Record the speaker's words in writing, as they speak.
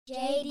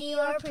J.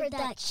 Dior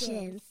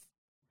Productions.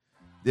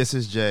 This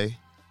is Jay,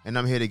 and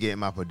I'm here to get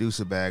my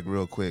producer bag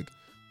real quick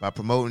by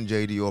promoting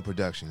J. Dior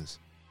Productions.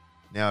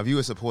 Now, if you're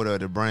a supporter of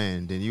the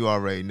brand, then you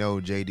already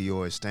know J.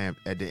 Dior is stamped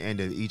at the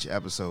end of each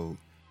episode,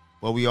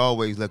 but we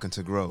always looking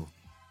to grow.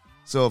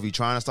 So if you're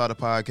trying to start a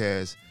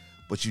podcast,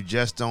 but you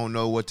just don't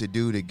know what to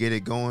do to get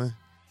it going,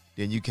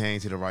 then you came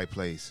to the right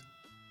place.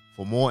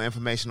 For more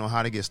information on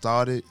how to get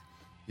started,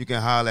 you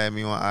can holler at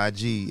me on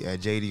IG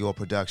at J. Dior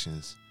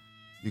Productions.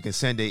 You can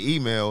send an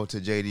email to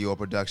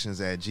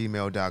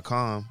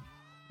jdiorproductions@gmail.com,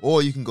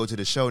 or you can go to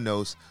the show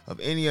notes of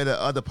any of the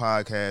other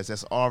podcasts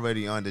that's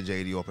already under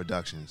J. Dior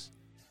Productions.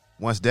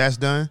 Once that's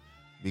done,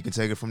 we can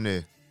take it from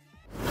there.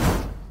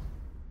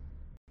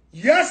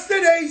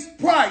 Yesterday's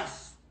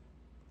price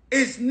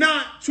is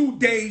not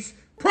today's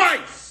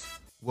price.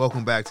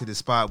 Welcome back to the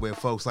spot where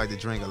folks like to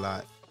drink a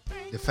lot.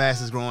 The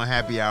fastest growing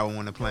happy hour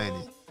on the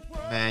planet.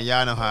 Man,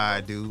 y'all know how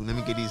I do. Let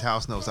me get these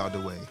house notes out the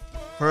way.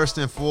 First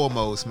and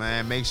foremost,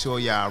 man, make sure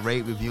y'all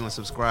rate, review, and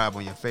subscribe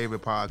on your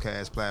favorite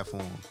podcast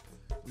platform.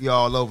 We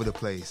all over the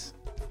place.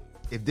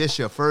 If this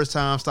your first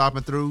time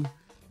stopping through,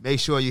 make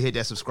sure you hit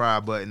that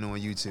subscribe button on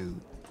YouTube.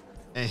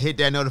 And hit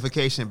that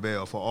notification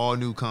bell for all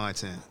new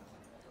content.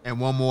 And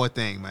one more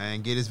thing,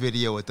 man, give this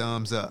video a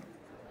thumbs up.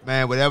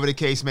 Man, whatever the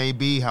case may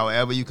be,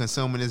 however you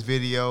consuming this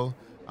video,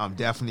 I'm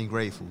definitely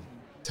grateful.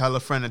 Tell a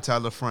friend and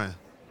tell a friend.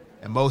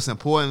 And most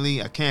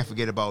importantly, I can't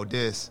forget about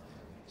this.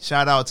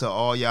 Shout out to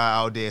all y'all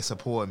out there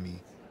supporting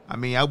me. I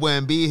mean, I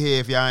wouldn't be here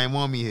if y'all ain't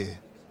want me here.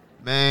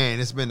 Man,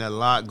 it's been a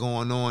lot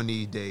going on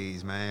these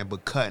days, man.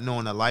 But cutting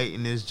on the light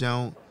in this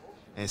joint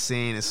and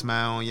seeing the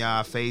smile on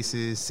y'all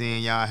faces,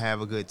 seeing y'all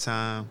have a good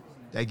time,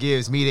 that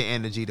gives me the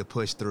energy to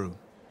push through.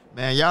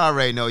 Man, y'all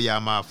already know y'all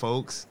my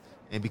folks.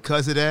 And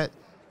because of that,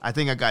 I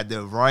think I got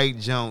the right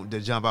jump to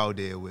jump out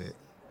there with.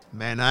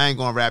 Man, I ain't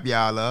gonna wrap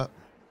y'all up.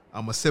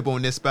 I'm gonna sip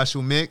on this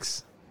special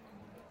mix.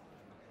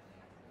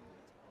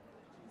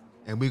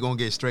 And we gonna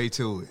get straight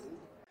to it.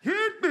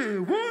 Hit me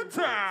one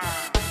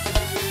time.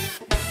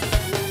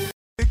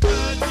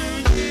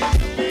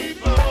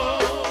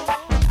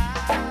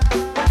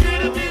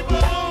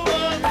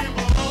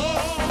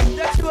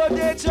 That's what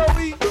they told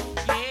me.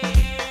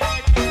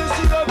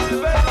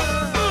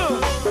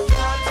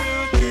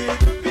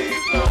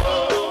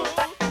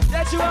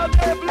 That's you out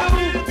there, blue.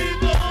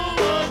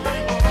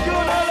 You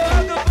and all the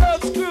other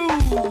Bugs crew.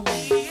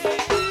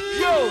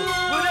 Yo,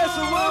 well, that's a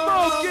one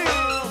more kid.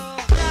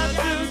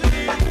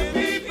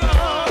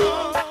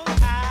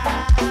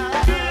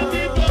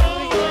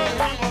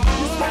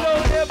 You still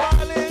on there,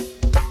 Marlon?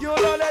 You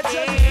and all that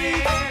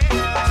Chesapeake?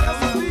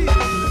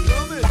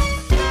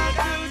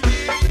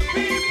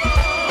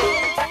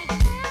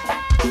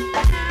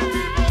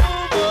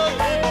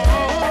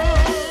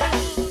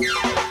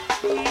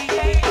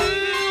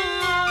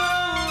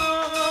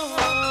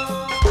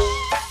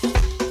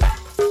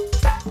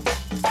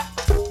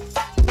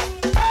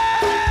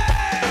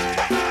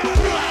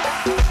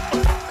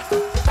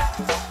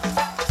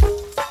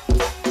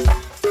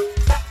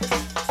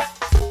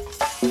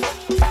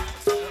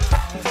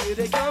 Here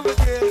they come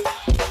again.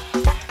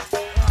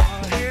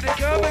 Here they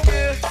come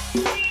again.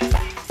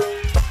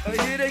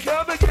 Here they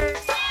come again.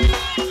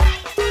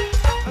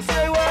 I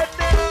say what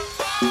now?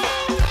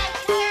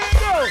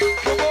 Yo,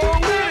 come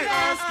on with it.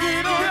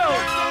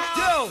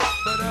 Yo.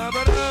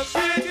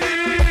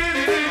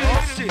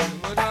 Oh shit.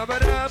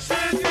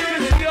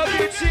 Yo,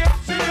 bitch, yeah.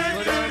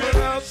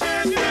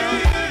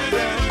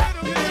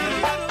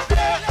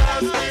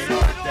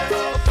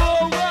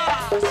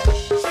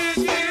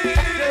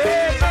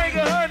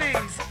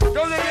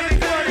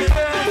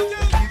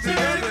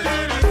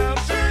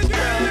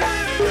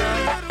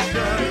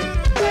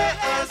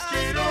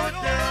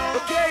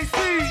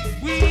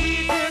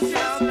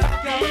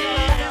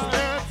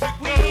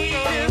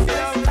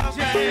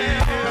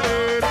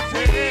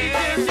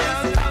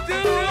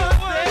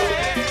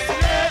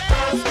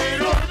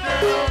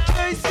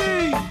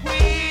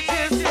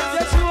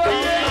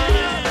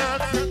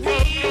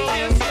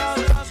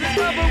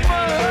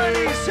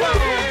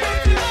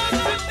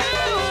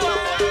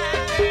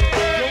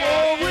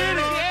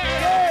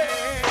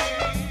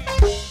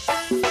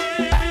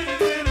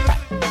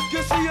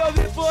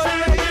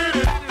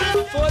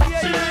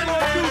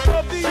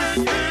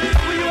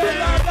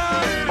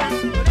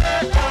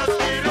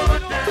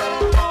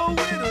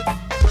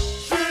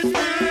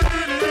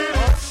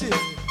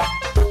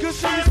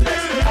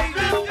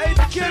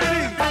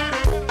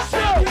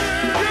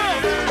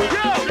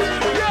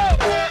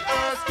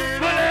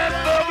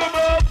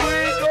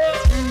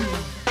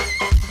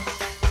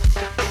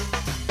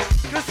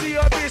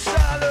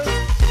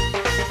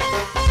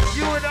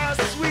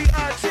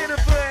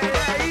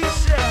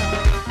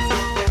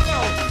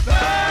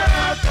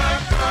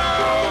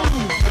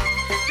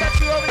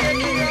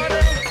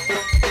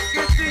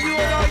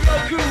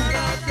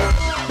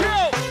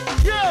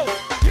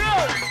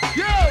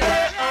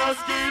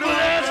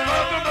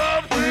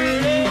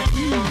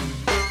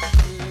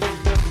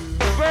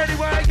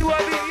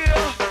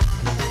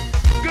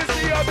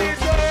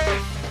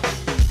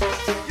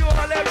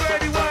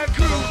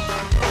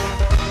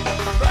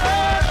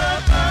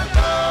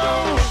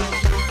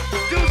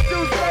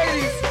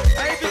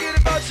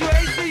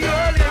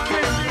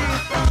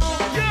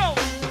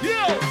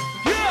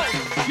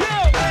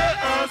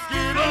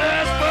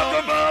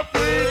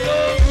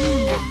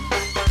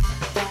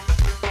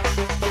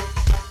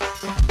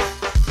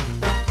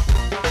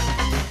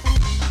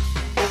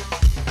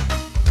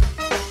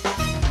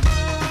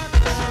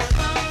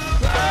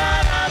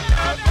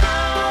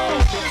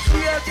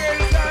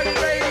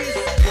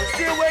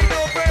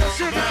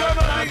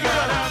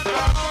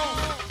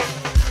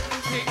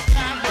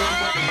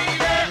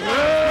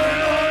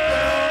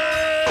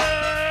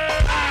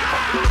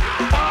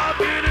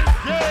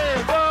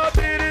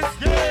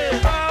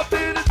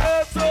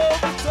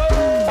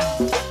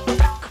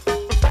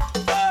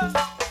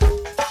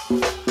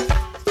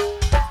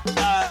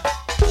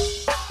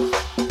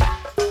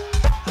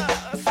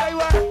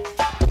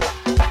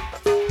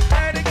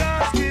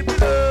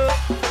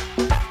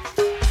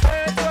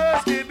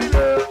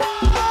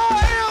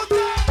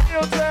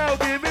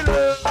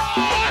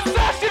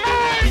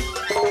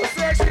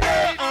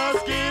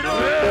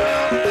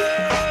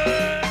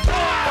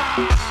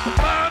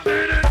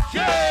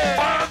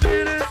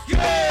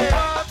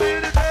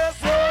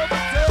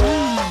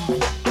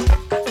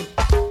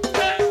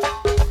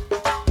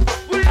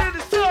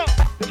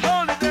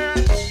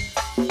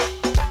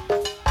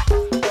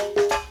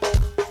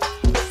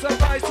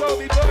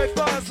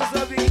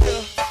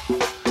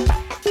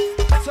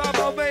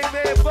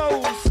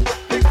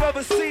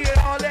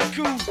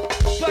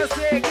 I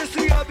said, good to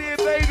see y'all being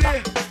baby.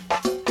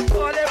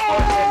 All that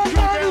boy, that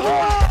crew,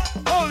 that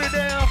hold it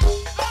down.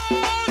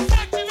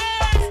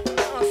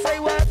 Say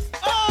what?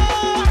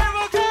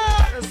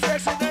 The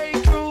Section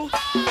 8 crew.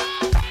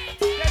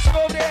 Let's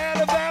go to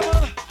Alabama.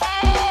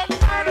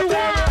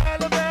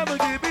 Alabama,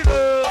 give me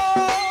love.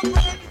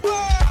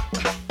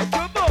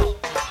 Come on.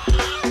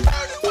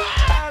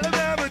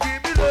 Alabama,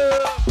 give me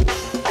love.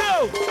 Yo,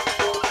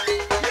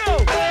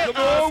 come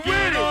on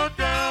with it.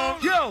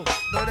 Yo,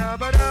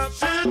 ba-da-ba-da.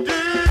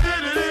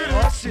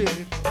 Oh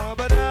shit,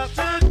 ba-da-ba-da.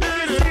 See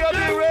y'all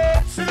been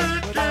red.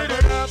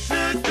 Ba-da-ba-da.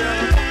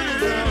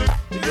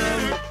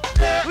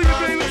 Who you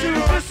bring with you?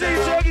 Let's see,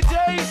 Jackie J.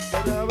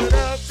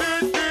 Ba-da-ba-da.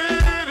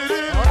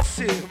 Oh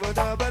shit,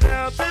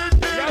 ba-da-ba-da.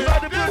 Y'all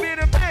about to put me in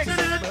the mix.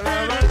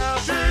 Ba-da-ba-da.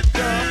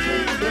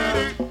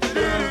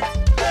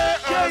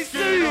 JC,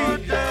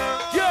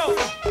 yo.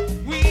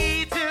 We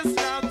just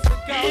love to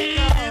go.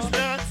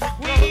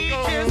 We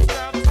just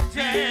love to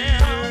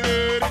jam.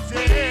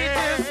 We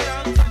just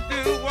love to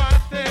do one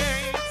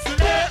thing. So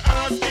let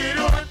us get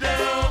on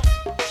down.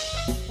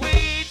 We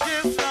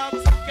just love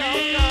to go.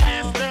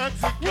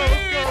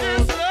 We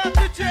just love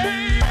to jam.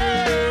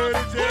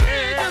 We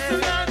just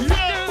love to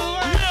do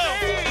one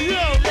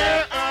thing.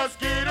 Let us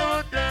get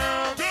on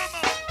down.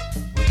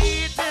 We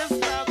just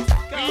love to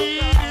go.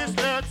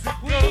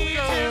 We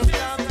just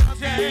love to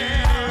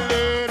jam.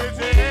 We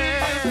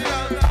just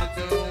love to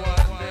do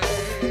one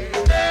thing.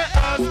 Let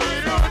us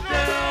get on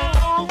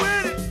down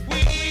with it.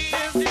 We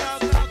just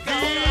love to go.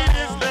 We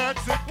just love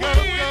to go.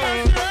 We just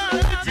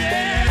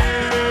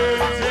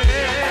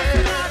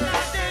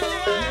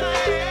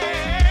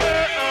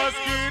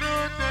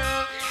love to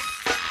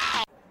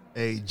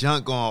Hey,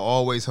 Junk gonna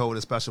always hold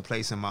a special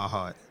place in my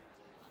heart.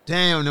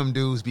 Damn, them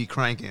dudes be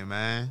cranking,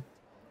 man.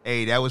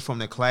 Hey, that was from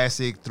the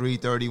classic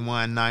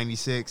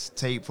 331-96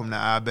 tape from the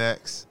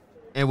Ibex.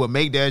 And what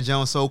make that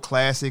junk so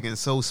classic and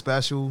so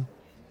special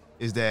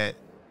is that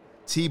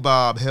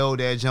T-Bob held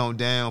that junk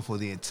down for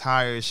the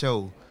entire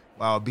show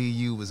while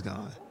BU was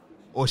gone.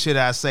 Or should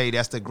I say,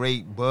 that's the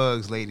great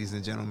Bugs, ladies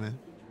and gentlemen.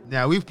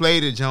 Now, we've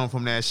played a junk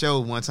from that show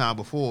one time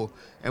before,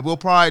 and we'll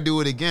probably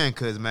do it again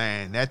because,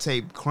 man, that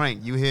tape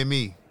cranked, you hear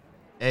me?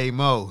 Hey,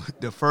 Mo,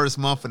 the first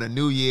month of the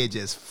new year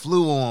just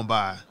flew on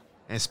by.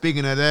 And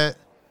speaking of that,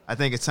 I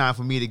think it's time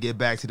for me to get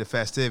back to the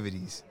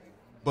festivities.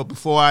 But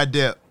before I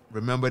dip,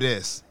 remember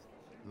this.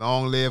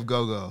 Long live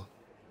Go-Go.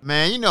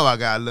 Man, you know I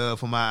got love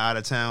for my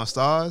out-of-town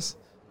stars.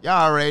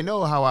 Y'all already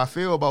know how I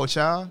feel about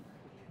y'all,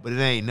 but it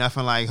ain't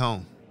nothing like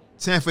home.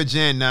 10 for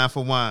gin, 9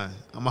 for wine.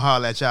 I'ma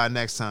holler at y'all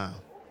next time.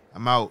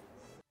 I'm out.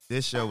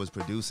 This show was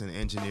produced and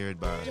engineered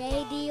by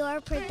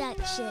JDR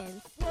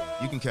Productions.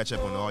 You can catch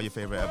up on all your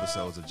favorite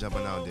episodes of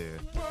Jumping Out There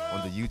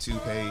on the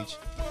YouTube page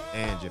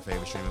and your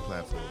favorite streaming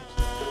platforms.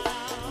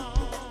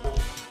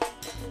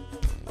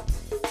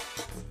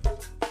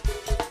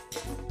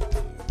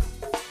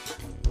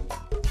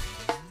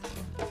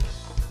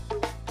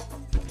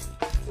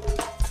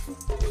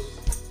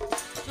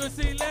 Good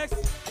see Lex.